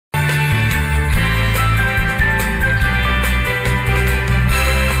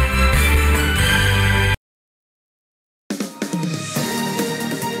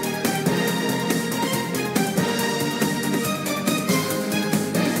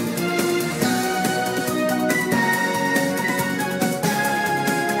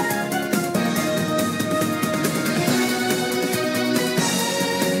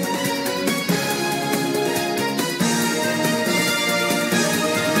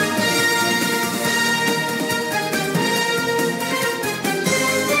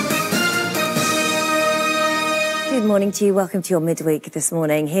morning to you. Welcome to your midweek this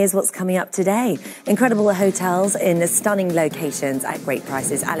morning. Here's what's coming up today. Incredible hotels in stunning locations at great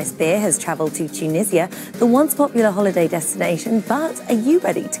prices. Alice Beer has travelled to Tunisia, the once popular holiday destination. But are you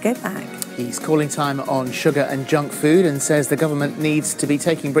ready to go back? He's calling time on sugar and junk food and says the government needs to be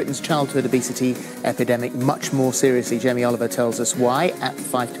taking Britain's childhood obesity epidemic much more seriously. Jamie Oliver tells us why at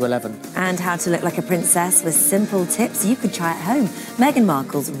 5 to 11. And how to look like a princess with simple tips you could try at home. Meghan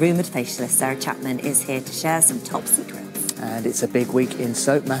Markle's rumoured facialist Sarah Chapman is here to share some top secrets. And it's a big week in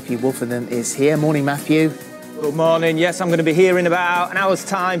soap. Matthew Wolfenden is here. Morning, Matthew. Good morning. Yes, I'm going to be here in about an hour's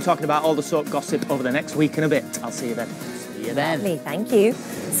time talking about all the soap gossip over the next week and a bit. I'll see you then. See you then. Lovely, thank you.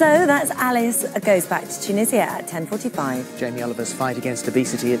 So that's Alice goes back to Tunisia at 10:45. Jamie Oliver's fight against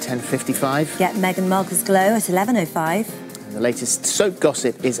obesity at 10:55. Get Meghan Markle's glow at 11:05. And the latest soap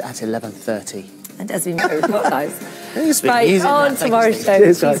gossip is at 11:30. And as we know, what nice. Right, on tomorrow's show,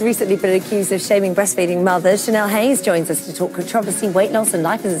 she's recently been accused of shaming breastfeeding mothers. Chanel Hayes joins us to talk controversy, weight loss and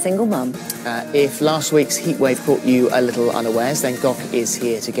life as a single mum. If last week's heatwave caught you a little unawares, then Gok is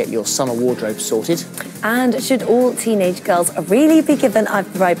here to get your summer wardrobe sorted. And should all teenage girls really be given a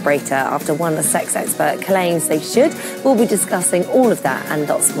vibrator after one sex expert claims they should? We'll be discussing all of that and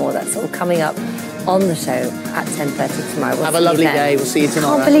lots more. That's all coming up on the show at 10:30 tomorrow. Have a lovely day. We'll see you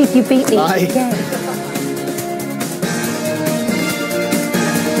tomorrow. I can't believe you beat me Bye. again.